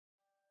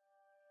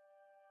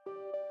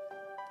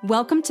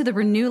Welcome to the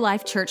Renew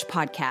Life Church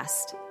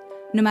podcast.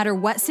 No matter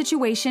what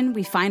situation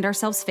we find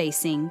ourselves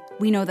facing,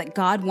 we know that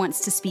God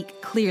wants to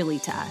speak clearly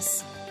to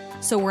us.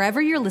 So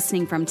wherever you're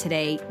listening from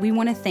today, we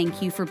want to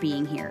thank you for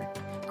being here.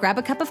 Grab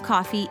a cup of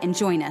coffee and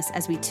join us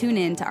as we tune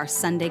in to our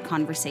Sunday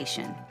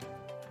conversation.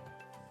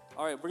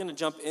 All right, we're going to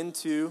jump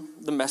into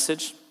the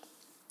message.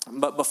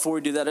 But before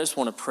we do that, I just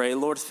want to pray.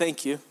 Lord,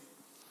 thank you.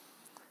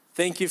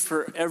 Thank you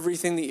for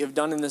everything that you've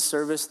done in this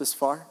service this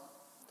far.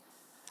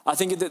 I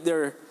think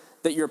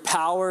that your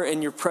power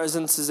and your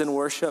presence is in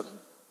worship,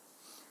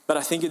 but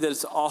I think that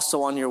it's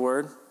also on your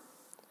word.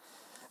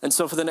 And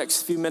so for the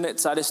next few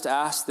minutes, I just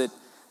ask that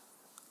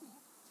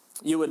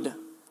you would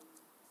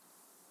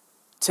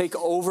take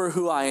over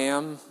who I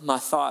am, my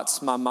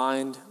thoughts, my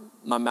mind,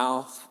 my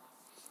mouth.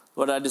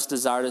 Lord, I just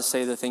desire to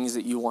say the things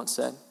that you want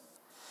said.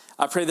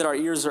 I pray that our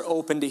ears are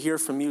open to hear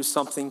from you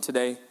something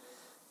today,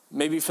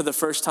 maybe for the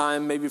first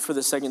time, maybe for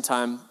the second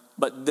time,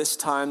 but this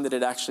time that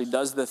it actually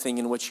does the thing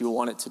in which you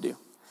want it to do.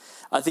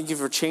 I thank you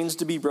for chains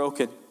to be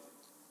broken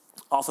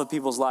off of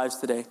people's lives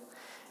today.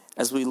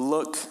 As we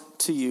look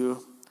to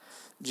you,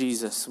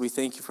 Jesus, we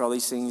thank you for all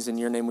these things. In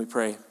your name we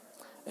pray.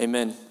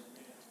 Amen.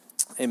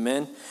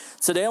 Amen.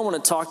 Today I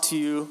want to talk to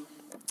you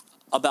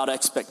about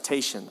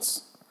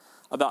expectations.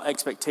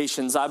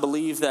 I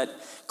believe that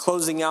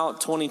closing out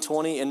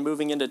 2020 and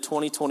moving into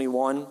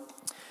 2021,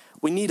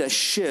 we need a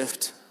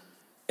shift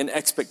in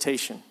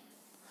expectation.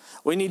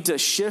 We need to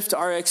shift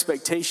our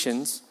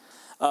expectations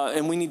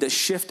and we need to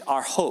shift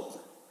our hope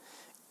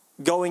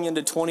going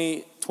into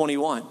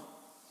 2021.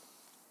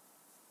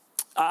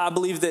 I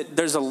believe that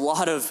there's a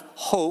lot of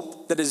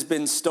hope that has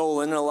been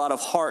stolen and a lot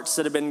of hearts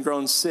that have been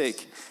grown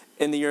sick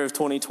in the year of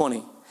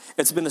 2020.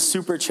 It's been a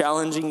super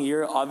challenging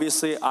year.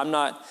 Obviously, I'm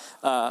not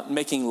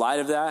making light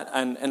of that,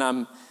 and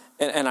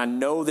I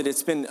know that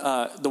it's been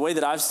the way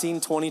that I've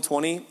seen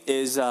 2020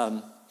 is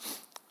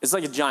it's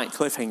like a giant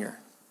cliffhanger.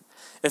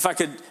 If I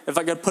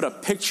could put a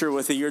picture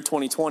with the year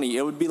 2020,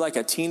 it would be like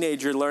a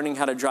teenager learning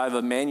how to drive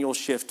a manual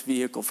shift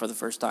vehicle for the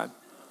first time.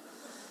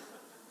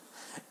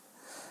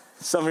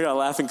 Some of you are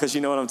laughing because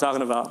you know what I'm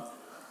talking about.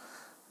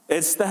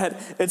 It's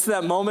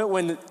that moment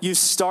when you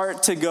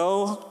start to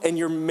go and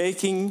you're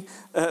making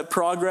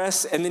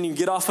progress, and then you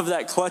get off of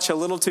that clutch a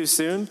little too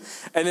soon,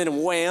 and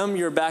then wham,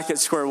 you're back at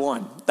square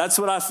one. That's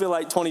what I feel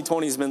like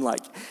 2020 has been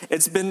like.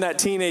 It's been that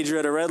teenager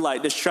at a red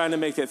light just trying to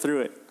make it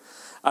through it.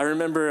 I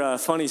remember a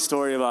funny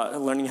story about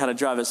learning how to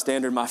drive a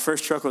Standard. My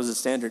first truck was a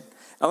Standard.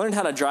 I learned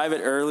how to drive it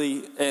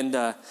early, and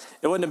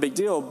it wasn't a big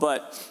deal,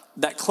 but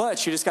that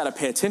clutch, you just got to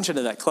pay attention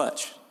to that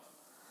clutch.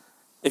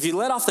 If you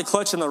let off the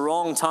clutch in the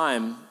wrong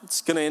time,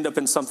 it's going to end up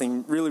in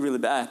something really, really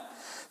bad.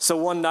 So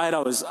one night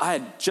I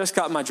had just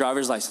got my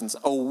driver's license.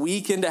 A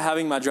week into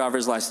having my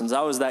driver's license,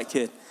 I was that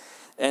kid.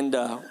 And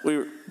a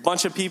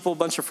bunch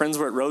of friends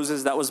were at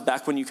Rose's. That was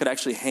back when you could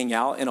actually hang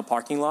out in a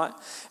parking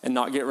lot and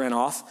not get ran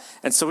off.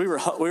 And so we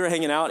were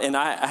hanging out, and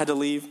I had to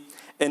leave.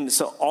 And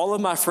so all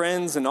of my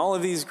friends and all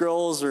of these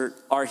girls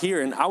are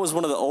here. And I was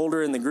one of the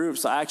older in the group,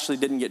 so I actually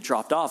didn't get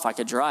dropped off. I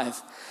could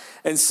drive.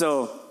 And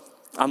so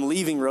I'm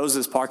leaving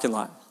Rose's parking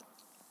lot.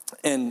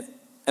 And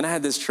I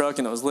had this truck,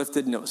 and it was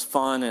lifted, and it was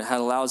fun, and it had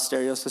a loud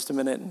stereo system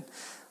in it. And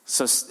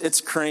so it's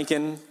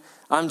cranking.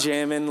 I'm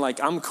jamming, like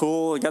I'm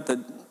cool. I got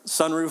the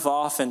sunroof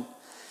off, and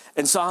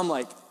so I'm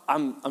like,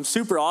 I'm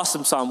super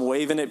awesome. So I'm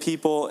waving at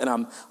people, and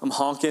I'm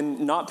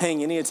honking, not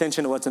paying any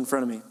attention to what's in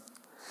front of me.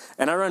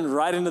 And I run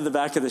right into the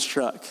back of this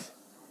truck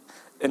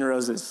in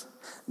Rose's.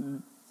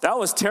 That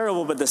was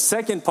terrible, but the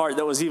second part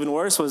that was even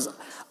worse was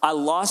I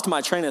lost my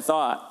train of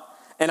thought,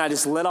 and I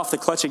just let off the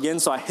clutch again,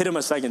 so I hit him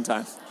a second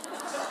time.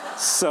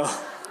 So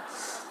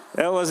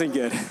that wasn't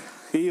good.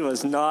 He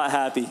was not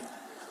happy.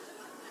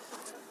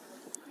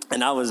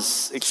 And I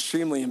was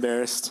extremely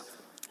embarrassed.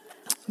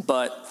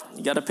 But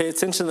you got to pay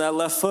attention to that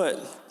left foot.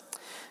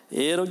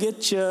 It'll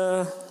get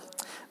you.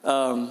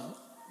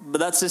 But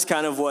that's just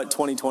kind of what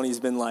 2020 has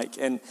been like.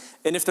 And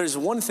if there's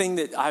one thing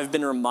that I've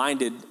been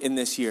reminded in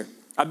this year,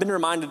 I've been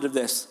reminded of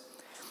this.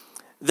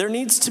 There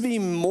needs to be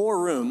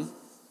more room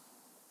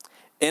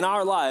in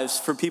our lives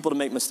for people to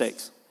make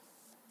mistakes.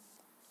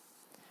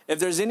 If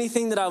there's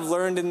anything that I've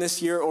learned in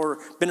this year or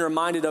been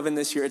reminded of in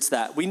this year, it's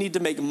that. We need to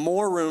make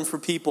more room for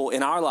people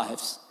in our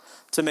lives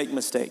to make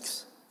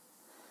mistakes.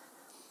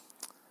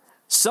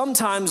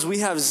 Sometimes we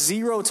have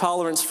zero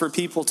tolerance for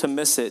people to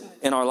miss it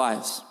in our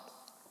lives.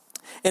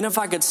 And if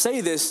I could say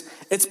this,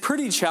 it's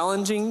pretty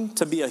challenging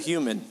to be a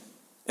human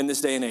in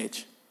this day and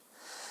age.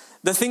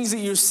 The things that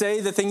you say,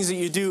 the things that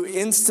you do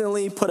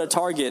instantly put a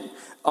target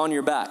on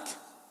your back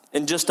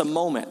in just a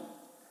moment.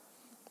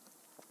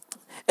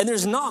 And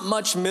there's not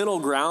much middle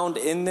ground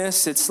in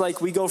this. It's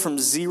like we go from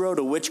zero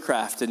to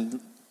witchcraft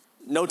in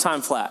no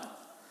time flat.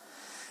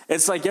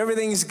 It's like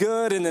everything's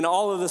good, and then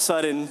all of a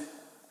sudden,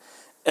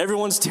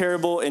 everyone's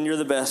terrible, and you're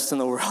the best in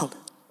the world.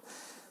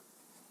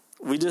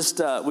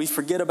 We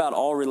forget about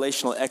all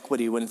relational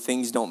equity when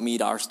things don't meet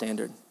our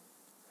standard.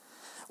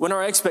 When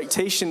our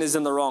expectation is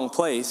in the wrong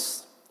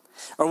place,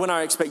 or when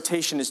our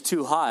expectation is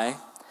too high,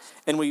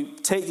 and we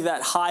take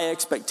that high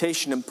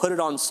expectation and put it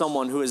on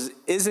someone who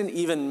isn't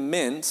even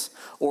meant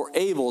or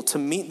able to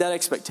meet that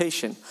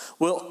expectation,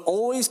 we'll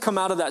always come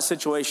out of that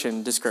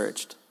situation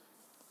discouraged.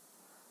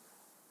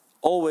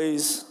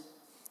 Always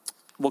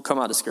will come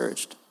out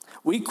discouraged.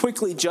 We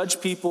quickly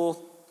judge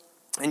people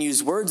and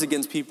use words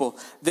against people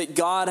that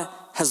God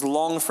has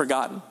long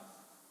forgotten.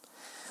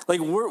 Like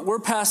we're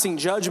passing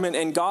judgment,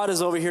 and God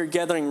is over here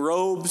gathering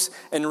robes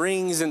and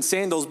rings and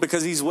sandals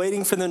because he's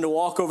waiting for them to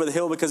walk over the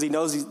hill because he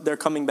knows they're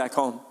coming back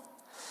home.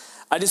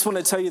 I just want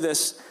to tell you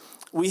this.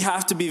 We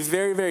have to be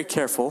very, very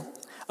careful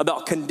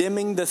about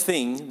condemning the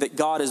thing that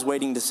God is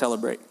waiting to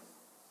celebrate.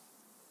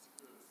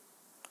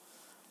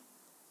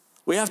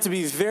 We have to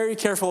be very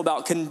careful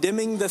about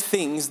condemning the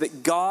things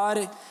that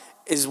God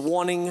is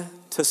wanting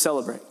to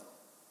celebrate.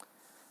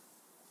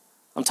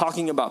 I'm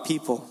talking about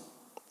people.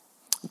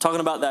 I'm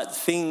talking about that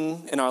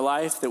thing in our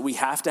life that we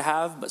have to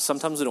have, but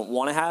sometimes we don't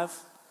want to have.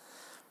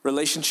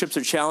 Relationships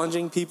are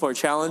challenging. People are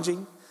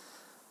challenging.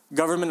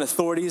 Government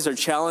authorities are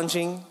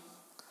challenging.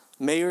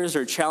 Mayors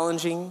are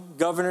challenging.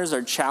 Governors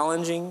are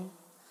challenging.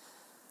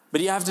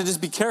 But you have to just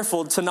be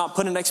careful to not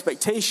put an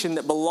expectation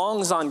that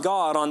belongs on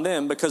God on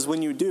them, because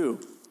when you do,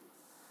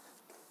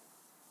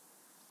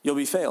 you'll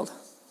be failed.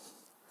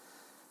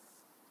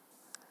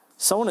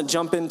 So I want to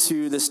jump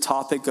into this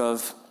topic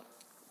of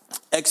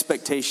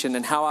expectation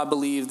and how I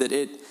believe that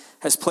it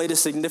has played a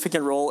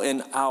significant role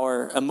in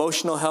our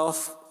emotional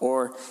health,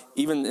 or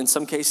even in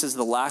some cases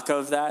the lack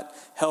of that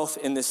health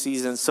in this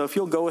season. So if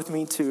you'll go with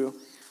me to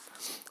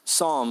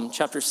Psalm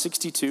chapter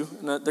 62,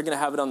 and they're going to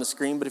have it on the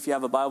screen, but if you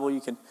have a Bible,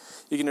 you can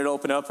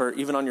open up, or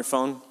even on your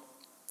phone.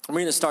 We're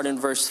going to start in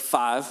verse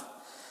 5,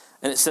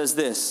 and it says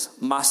this: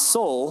 "My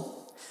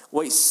soul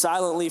waits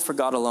silently for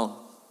God alone,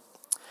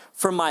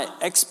 for my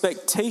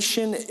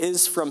expectation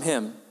is from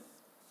him."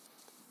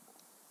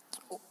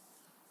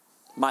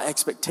 My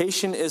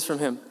expectation is from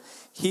him.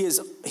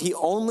 He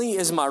only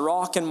is my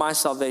rock and my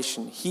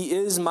salvation. He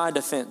is my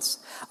defense.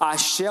 I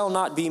shall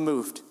not be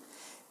moved.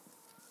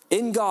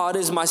 In God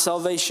is my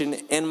salvation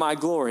and my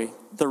glory.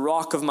 The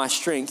rock of my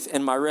strength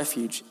and my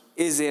refuge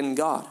is in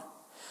God.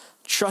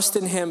 Trust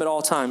in him at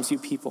all times, you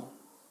people.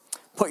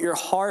 Pour your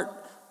heart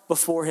out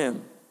before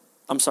him.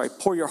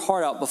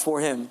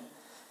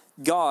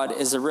 God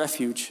is a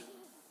refuge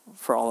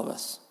for all of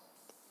us.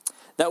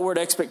 That word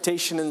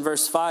expectation in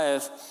verse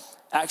 5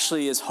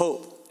 actually is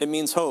hope. It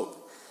means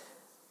hope.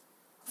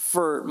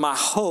 For my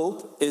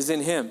hope is in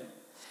him.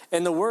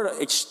 And the word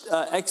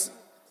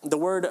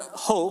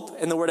hope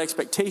and the word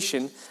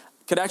expectation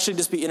could actually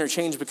just be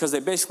interchanged, because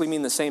they basically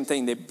mean the same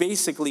thing. They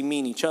basically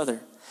mean each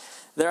other.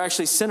 They're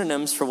actually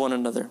synonyms for one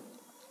another.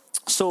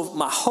 So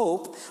my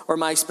hope or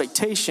my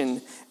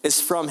expectation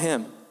is from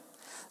him.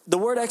 The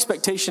word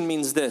expectation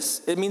means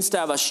this. It means to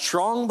have a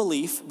strong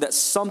belief that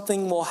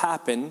something will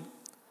happen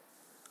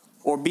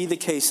or be the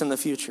case in the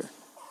future.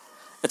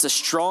 It's a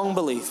strong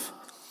belief.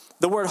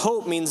 The word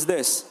hope means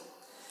this.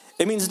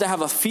 It means to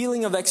have a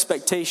feeling of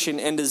expectation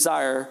and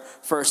desire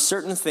for a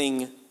certain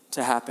thing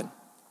to happen.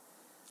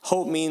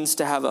 Hope means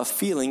to have a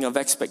feeling of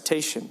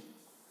expectation.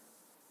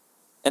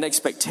 An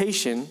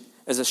expectation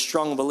is a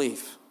strong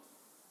belief.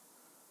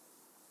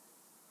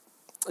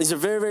 These are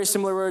very, very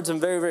similar words and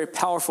very, very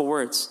powerful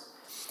words.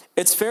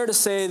 It's fair to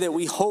say that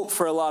we hope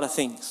for a lot of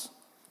things.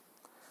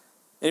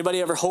 Anybody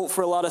ever hope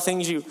for a lot of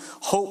things? You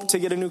hope to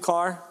get a new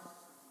car.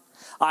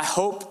 I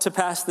hope to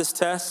pass this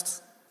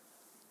test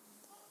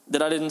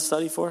that I didn't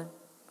study for.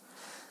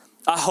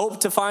 I hope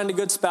to find a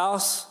good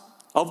spouse.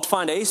 I hope to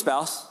find a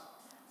spouse,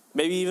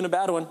 maybe even a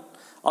bad one.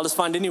 I'll just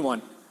find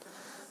anyone.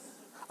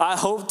 I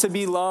hope to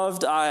be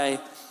loved.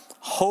 I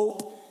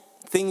hope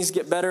things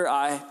get better.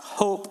 I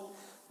hope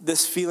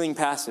this feeling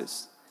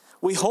passes.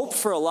 We hope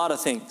for a lot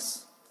of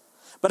things,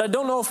 but I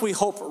don't know if we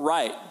hope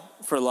right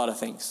for a lot of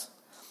things.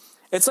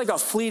 It's like a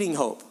fleeting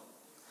hope.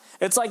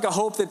 It's like a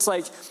hope that's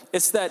like,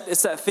 it's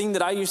that thing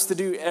that I used to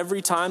do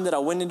every time that I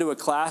went into a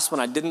class when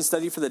I didn't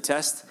study for the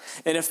test.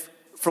 And if,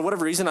 for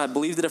whatever reason, I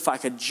believed that if I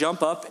could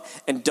jump up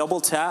and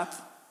double tap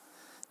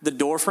the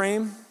door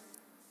frame,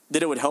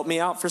 that it would help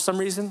me out for some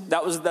reason.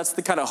 That's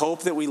the kind of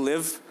hope that we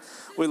live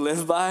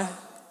by.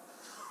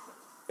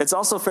 It's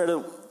also fair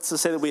to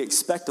say that we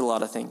expect a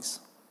lot of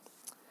things.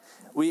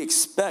 We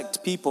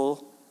expect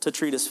people to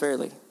treat us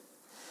fairly.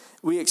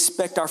 We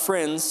expect our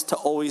friends to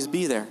always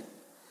be there.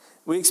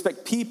 We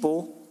expect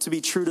people to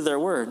be true to their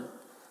word.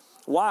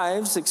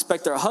 Wives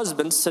expect their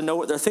husbands to know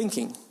what they're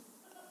thinking.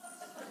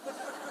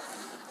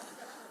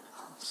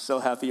 So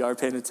happy you are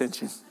paying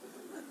attention.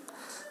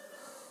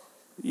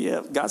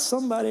 Yep, got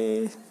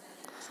somebody.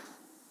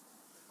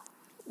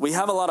 We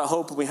have a lot of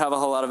hope and we have a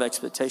whole lot of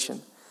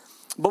expectation.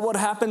 But what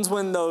happens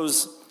when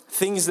those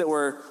things that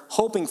we're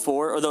hoping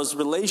for, or those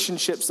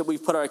relationships that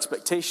we've put our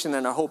expectation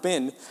and our hope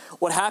in,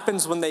 what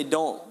happens when they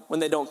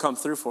don't come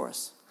through for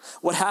us?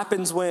 What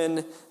happens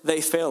when they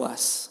fail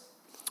us?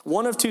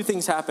 One of two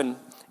things happen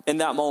in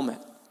that moment.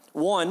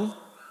 One,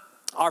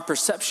 our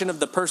perception of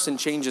the person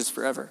changes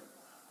forever.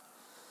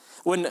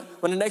 When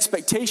an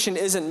expectation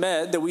isn't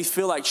met that we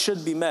feel like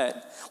should be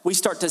met, we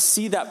start to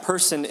see that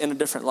person in a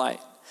different light.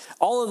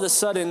 All of a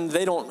sudden,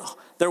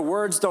 their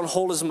words don't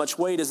hold as much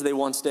weight as they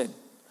once did.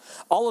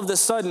 All of a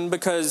sudden,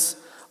 because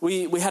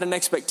we had an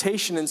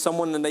expectation in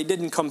someone and they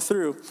didn't come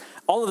through,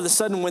 all of a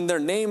sudden when their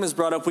name is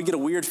brought up, we get a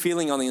weird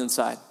feeling on the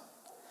inside.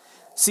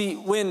 See,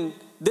 when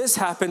this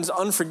happens,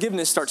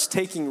 unforgiveness starts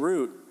taking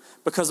root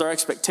because our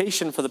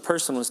expectation for the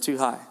person was too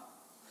high.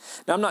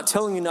 Now, I'm not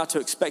telling you not to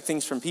expect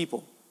things from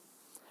people.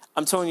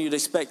 I'm telling you to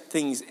expect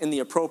things in the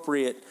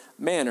appropriate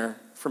manner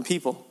from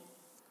people.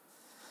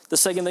 The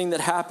second thing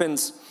that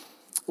happens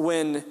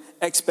when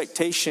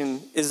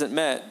expectation isn't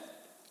met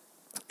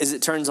is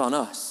it turns on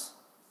us.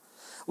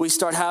 We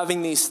start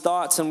having these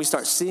thoughts and we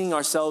start seeing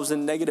ourselves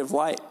in negative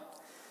light.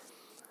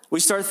 We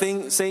start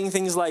saying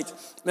things like,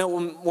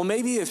 well,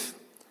 maybe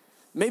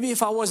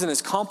if I wasn't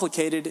as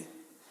complicated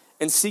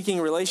in seeking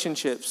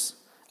relationships,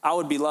 I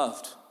would be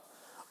loved.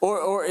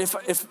 Or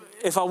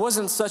if I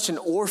wasn't such an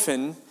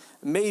orphan,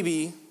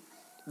 maybe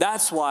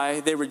that's why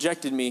they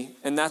rejected me,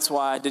 and that's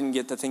why I didn't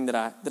get the thing that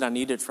I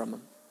needed from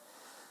them.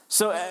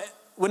 So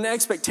when the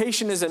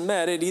expectation isn't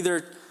met, it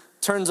either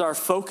turns our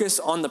focus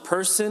on the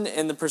person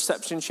and the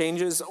perception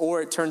changes,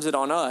 or it turns it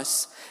on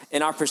us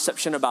and our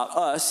perception about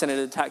us, and it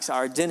attacks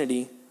our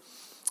identity.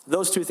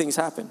 Those two things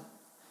happen.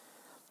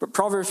 But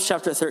Proverbs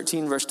chapter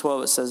 13, verse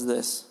 12, it says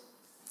this.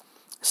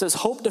 It says,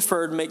 hope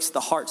deferred makes the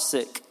heart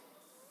sick,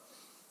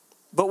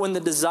 but when the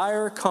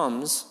desire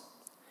comes,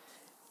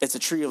 it's a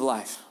tree of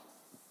life.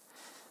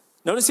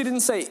 Notice he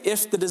didn't say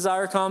if the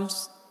desire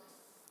comes.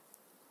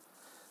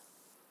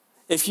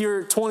 If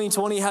your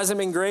 2020 hasn't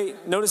been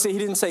great, notice that he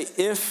didn't say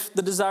if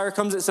the desire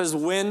comes. It says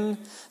when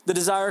the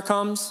desire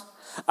comes.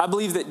 I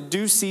believe that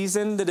due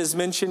season that is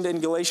mentioned in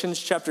Galatians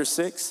chapter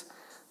 6,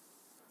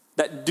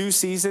 that due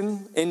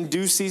season, in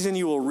due season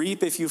you will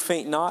reap if you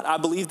faint not. I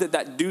believe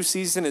that due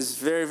season is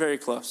very, very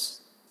close.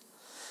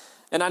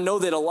 And I know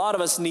that a lot of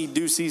us need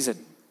due season.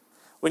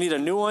 We need a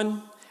new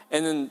one,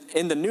 and then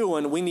in the new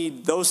one, we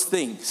need those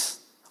things.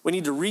 We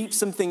need to reap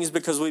some things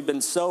because we've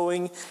been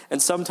sowing, and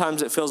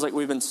sometimes it feels like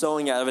we've been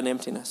sowing out of an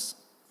emptiness.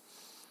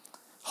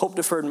 Hope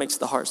deferred makes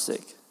the heart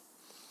sick.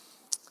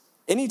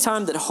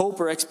 Anytime that hope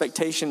or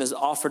expectation is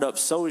offered up,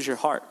 so is your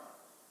heart,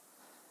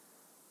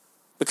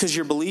 because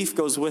your belief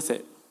goes with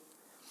it.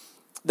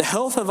 The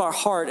health of our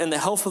heart and the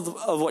health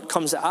of what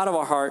comes out of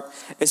our heart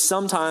is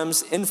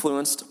sometimes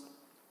influenced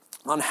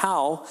on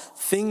how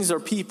things or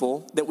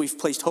people that we've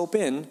placed hope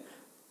in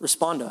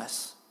respond to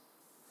us.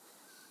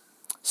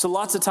 So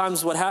lots of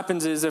times what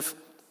happens is if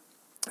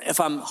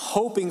I'm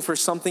hoping for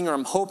something or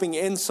I'm hoping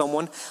in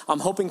someone, I'm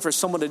hoping for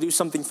someone to do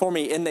something for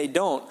me and they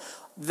don't,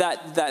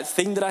 that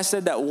thing that I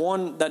said,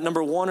 that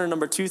number one or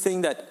number two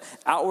thing that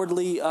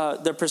outwardly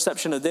their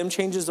perception of them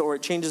changes or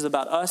it changes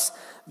about us,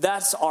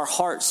 that's our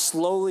heart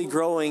slowly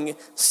growing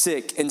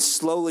sick and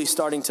slowly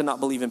starting to not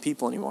believe in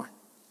people anymore.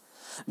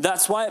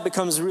 That's why it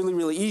becomes really,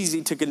 really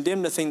easy to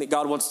condemn the thing that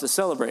God wants to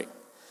celebrate,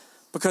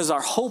 because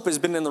our hope has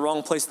been in the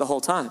wrong place the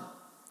whole time.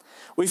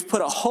 We've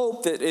put a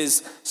hope that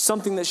is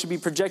something that should be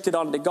projected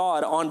onto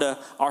God, onto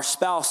our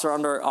spouse or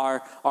onto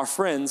our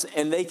friends,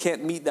 and they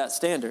can't meet that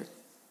standard.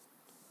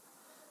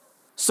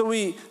 So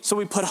we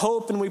put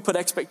hope and we put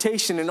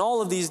expectation in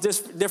all of these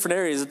different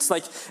areas. It's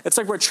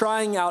like we're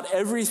trying out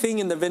everything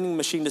in the vending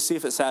machine to see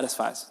if it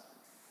satisfies.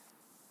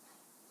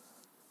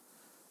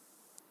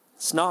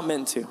 It's not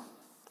meant to.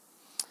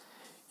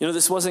 You know,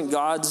 this wasn't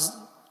God's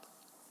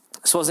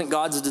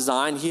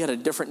design. He had a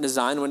different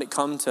design when it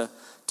comes to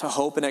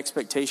hope and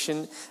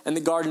expectation. In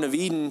the Garden of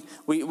Eden,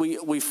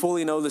 we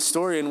fully know the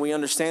story and we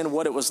understand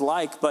what it was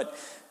like, but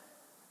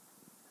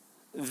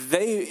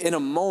they, in a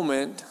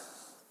moment,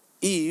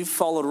 Eve,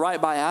 followed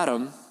right by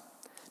Adam,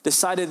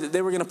 decided that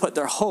they were going to put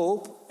their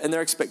hope and their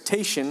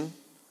expectation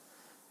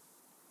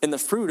in the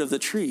fruit of the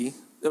tree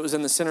that was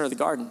in the center of the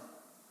garden.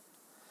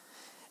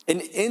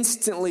 And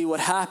instantly what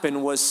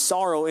happened was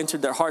sorrow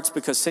entered their hearts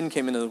because sin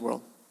came into the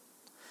world.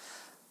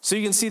 So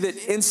you can see that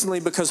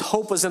instantly, because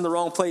hope was in the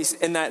wrong place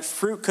and that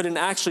fruit couldn't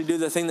actually do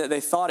the thing that they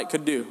thought it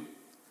could do,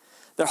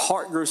 their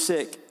heart grew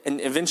sick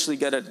and eventually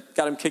got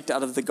them kicked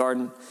out of the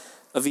Garden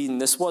of Eden.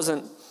 This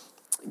wasn't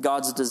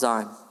God's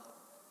design.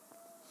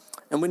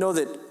 And we know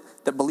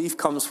that belief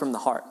comes from the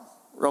heart.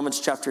 Romans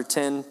chapter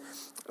 10,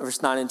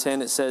 verse 9 and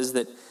 10, it says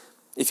that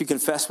if you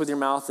confess with your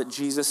mouth that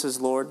Jesus is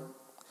Lord,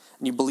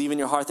 and you believe in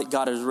your heart that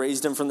God has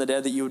raised him from the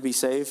dead, that you would be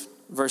saved.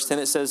 Verse 10,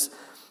 it says,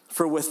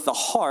 for with the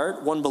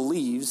heart one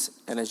believes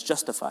and is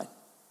justified.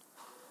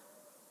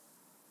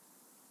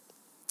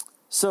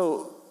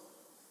 So,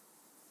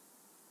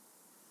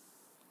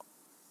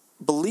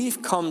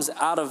 belief comes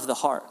out of the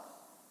heart.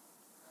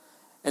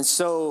 And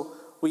so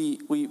we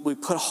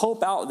put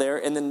hope out there,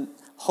 and then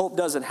hope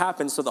doesn't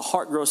happen, so the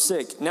heart grows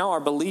sick. Now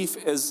our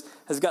belief has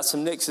got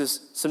some nicks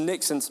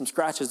and some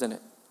scratches in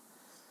it.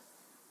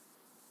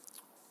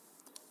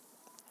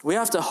 We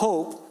have to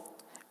hope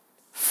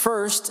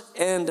first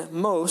and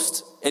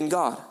most in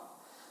God.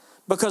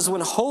 Because when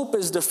hope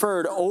is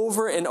deferred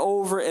over and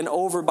over and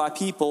over by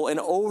people and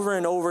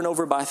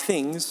over by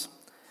things,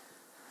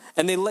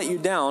 and they let you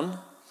down,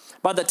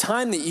 by the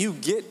time that you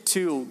get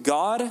to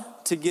God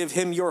to give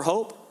him your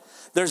hope,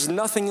 there's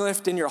nothing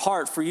left in your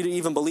heart for you to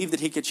even believe that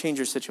he could change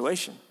your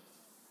situation.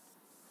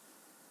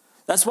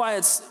 That's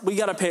why we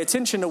got to pay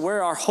attention to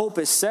where our hope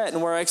is set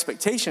and where our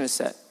expectation is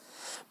set.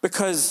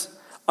 Because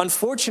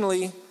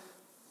unfortunately,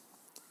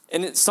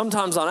 and it's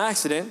sometimes on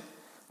accident,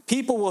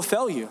 people will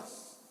fail you.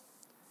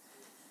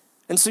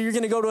 And so you're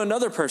going to go to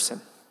another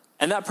person,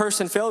 and that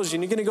person fails you.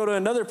 And you're going to go to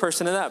another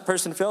person, and that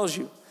person fails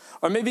you.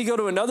 Or maybe go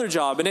to another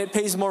job, and it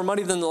pays more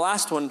money than the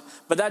last one,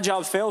 but that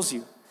job fails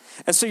you.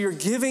 And so you're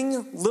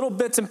giving little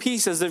bits and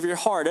pieces of your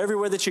heart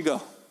everywhere that you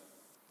go.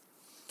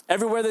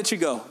 Everywhere that you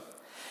go.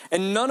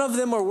 And none of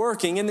them are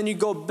working. And then you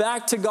go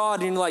back to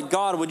God, and you're like,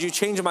 God, would you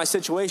change my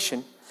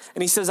situation?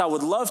 And he says, I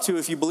would love to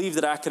if you believe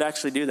that I could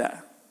actually do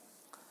that.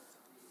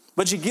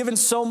 But you've given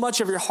so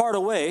much of your heart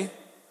away,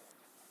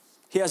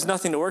 he has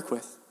nothing to work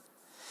with.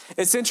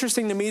 It's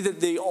interesting to me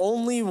that the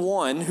only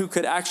one who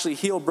could actually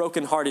heal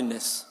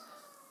brokenheartedness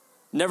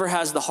never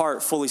has the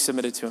heart fully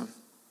submitted to him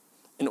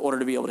in order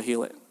to be able to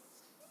heal it.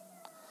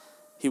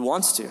 He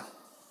wants to.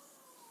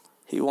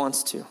 He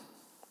wants to.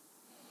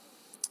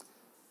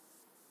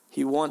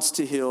 He wants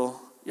to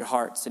heal your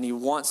hearts, and he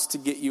wants to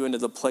get you into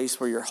the place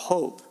where your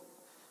hope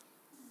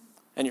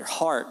and your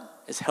heart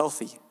is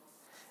healthy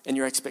and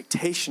your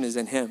expectation is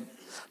in him.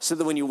 So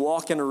that when you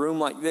walk in a room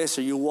like this,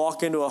 or you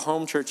walk into a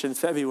home church in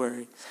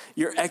February,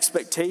 your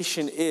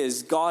expectation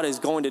is God is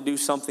going to do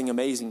something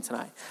amazing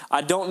tonight.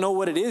 I don't know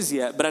what it is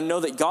yet, but I know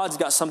that God's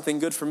got something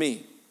good for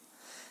me.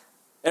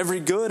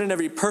 Every good and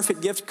every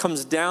perfect gift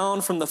comes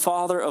down from the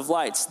Father of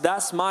lights.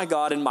 That's my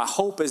God, and my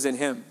hope is in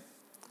him.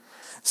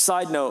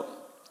 Side note,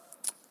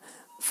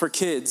 for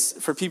kids,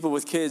 for people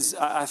with kids,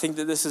 I think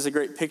that this is a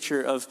great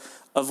picture of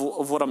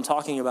what I'm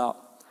talking about.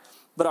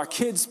 But our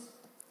kids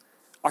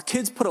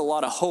put a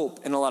lot of hope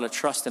and a lot of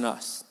trust in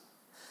us.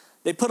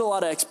 They put a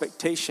lot of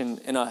expectation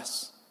in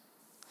us.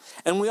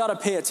 And we ought to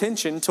pay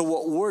attention to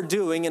what we're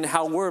doing and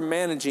how we're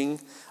managing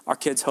our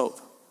kids' hope.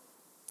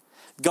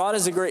 God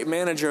is a great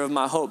manager of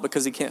my hope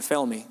because he can't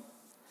fail me.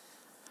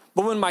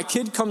 But when my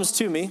kid comes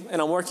to me,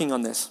 and I'm working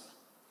on this,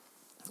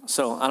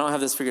 so I don't have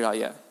this figured out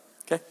yet,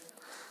 okay?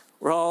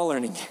 We're all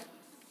learning.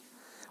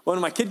 When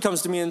my kid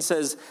comes to me and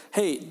says,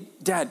 hey,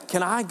 Dad,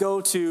 can I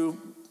go to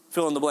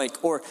fill in the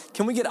blank? Or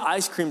can we get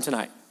ice cream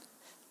tonight?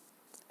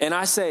 And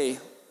I say,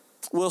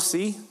 we'll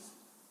see.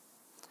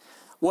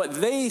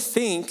 What they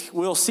think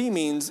we'll see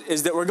means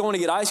is that we're going to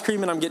get ice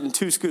cream and I'm getting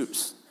 2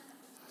 scoops.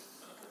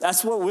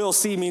 That's what we'll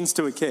see means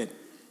to a kid.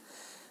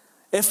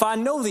 If I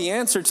know the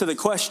answer to the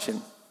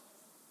question,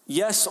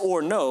 yes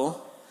or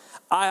no,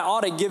 I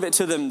ought to give it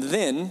to them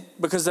then,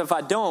 because if I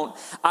don't,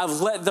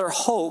 I've let their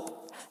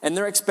hope and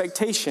their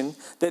expectation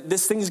that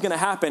this thing's going to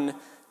happen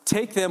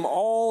take them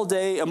all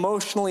day,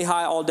 emotionally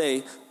high all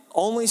day,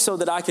 only so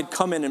that I could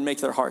come in and make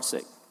their heart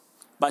sick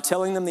by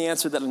telling them the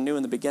answer that I knew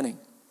in the beginning.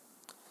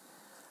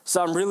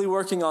 So I'm really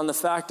working on the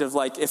fact of,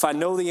 like, if I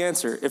know the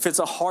answer, if it's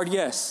a hard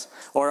yes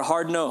or a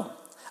hard no,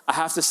 I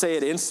have to say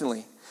it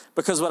instantly.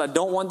 Because what I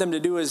don't want them to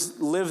do is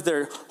live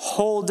their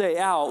whole day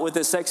out with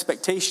this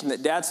expectation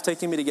that Dad's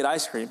taking me to get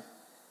ice cream.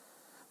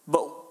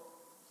 But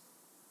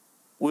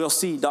we'll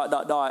see, ...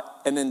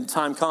 and then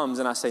time comes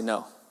and I say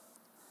no.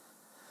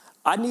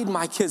 I need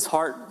my kid's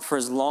heart for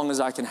as long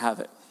as I can have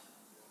it.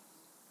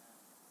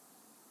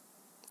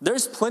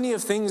 There's plenty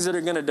of things that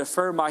are going to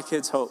defer my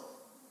kid's hope.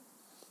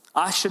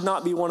 I should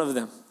not be one of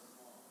them.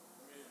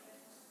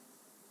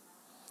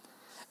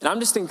 And I'm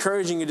just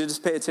encouraging you to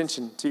just pay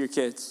attention to your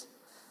kids.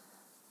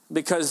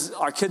 Because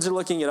our kids are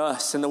looking at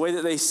us, and the way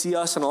that they see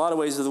us in a lot of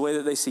ways is the way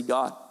that they see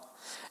God.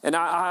 And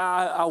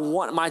I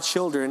want my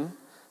children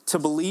to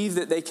believe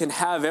that they can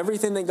have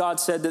everything that God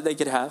said that they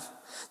could have,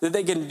 that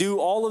they can do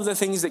all of the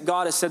things that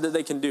God has said that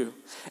they can do.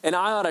 And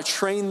I ought to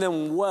train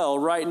them well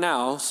right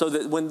now so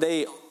that when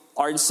they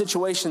are in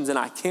situations and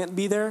I can't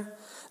be there,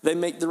 they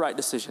make the right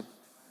decision.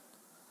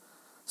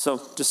 So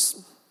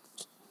just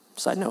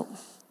side note,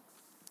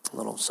 a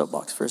little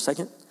soapbox for a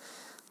second.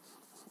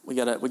 We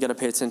gotta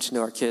pay attention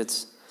to our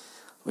kids.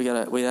 We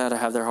gotta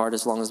have their heart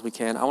as long as we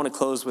can. I want to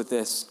close with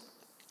this.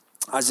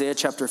 Isaiah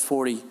chapter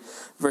 40,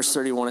 verse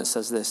 31, it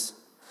says this.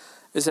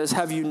 It says,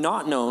 have you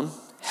not known,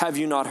 have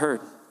you not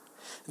heard?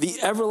 The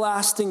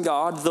everlasting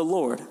God, the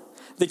Lord,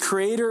 the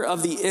creator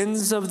of the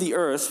ends of the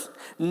earth,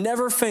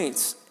 never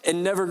faints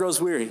and never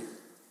grows weary.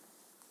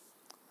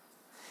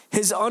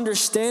 His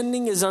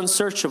understanding is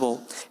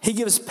unsearchable. He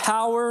gives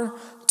power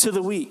to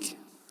the weak.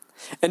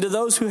 And to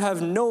those who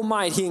have no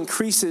might, he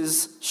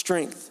increases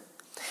strength.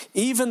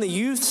 Even the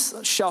youths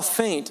shall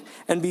faint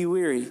and be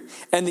weary,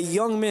 and the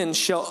young men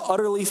shall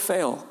utterly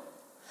fail.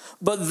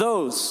 But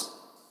those,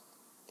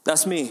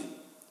 that's me,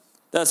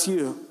 that's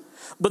you.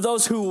 But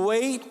those who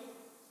wait,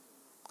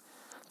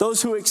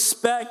 those who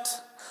expect,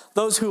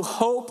 those who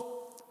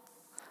hope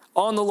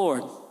on the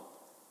Lord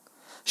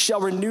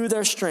shall renew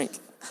their strength.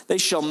 They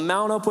shall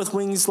mount up with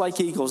wings like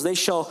eagles. They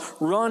shall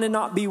run and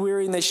not be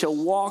weary, and they shall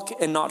walk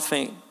and not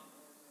faint.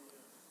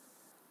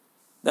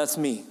 That's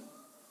me.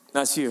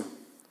 That's you.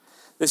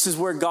 This is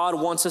where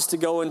God wants us to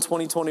go in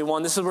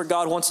 2021. This is where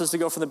God wants us to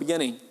go from the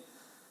beginning.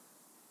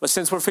 But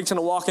since we're fixing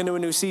to walk into a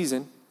new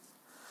season,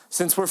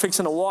 since we're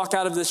fixing to walk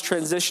out of this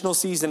transitional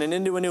season and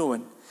into a new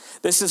one,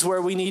 this is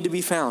where we need to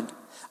be found.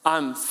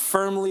 I'm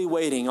firmly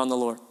waiting on the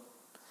Lord.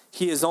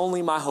 He is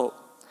only my hope.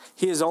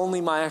 He is only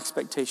my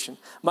expectation.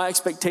 My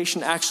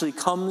expectation actually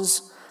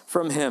comes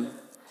from him.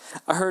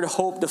 I heard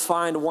hope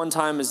defined one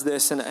time as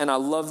this, and I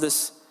love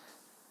this.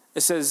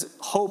 It says,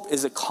 hope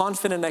is a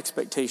confident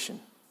expectation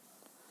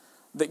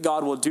that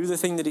God will do the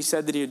thing that he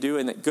said that he would do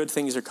and that good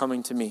things are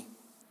coming to me.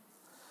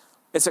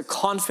 It's a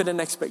confident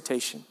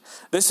expectation.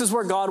 This is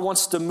where God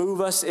wants to move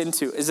us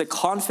into, is a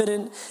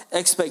confident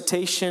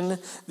expectation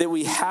that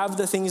we have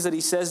the things that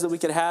he says that we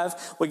could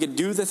have. We could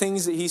do the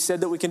things that he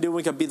said that we can do.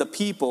 We could be the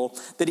people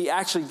that he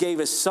actually gave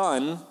his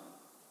son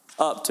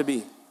up to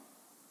be.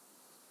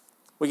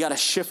 We got to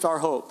shift our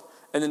hope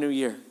in the new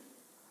year.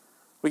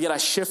 We got to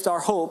shift our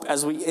hope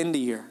as we end the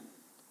year.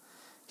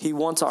 He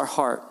wants our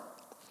heart.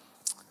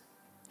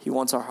 He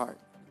wants our heart.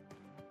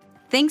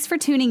 Thanks for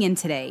tuning in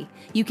today.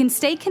 You can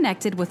stay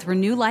connected with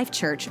Renew Life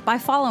Church by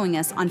following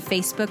us on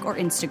Facebook or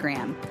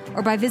Instagram,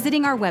 or by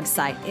visiting our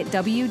website at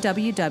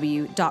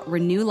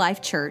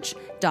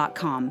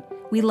www.renewlifechurch.com.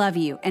 We love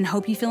you and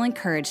hope you feel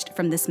encouraged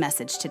from this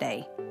message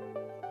today.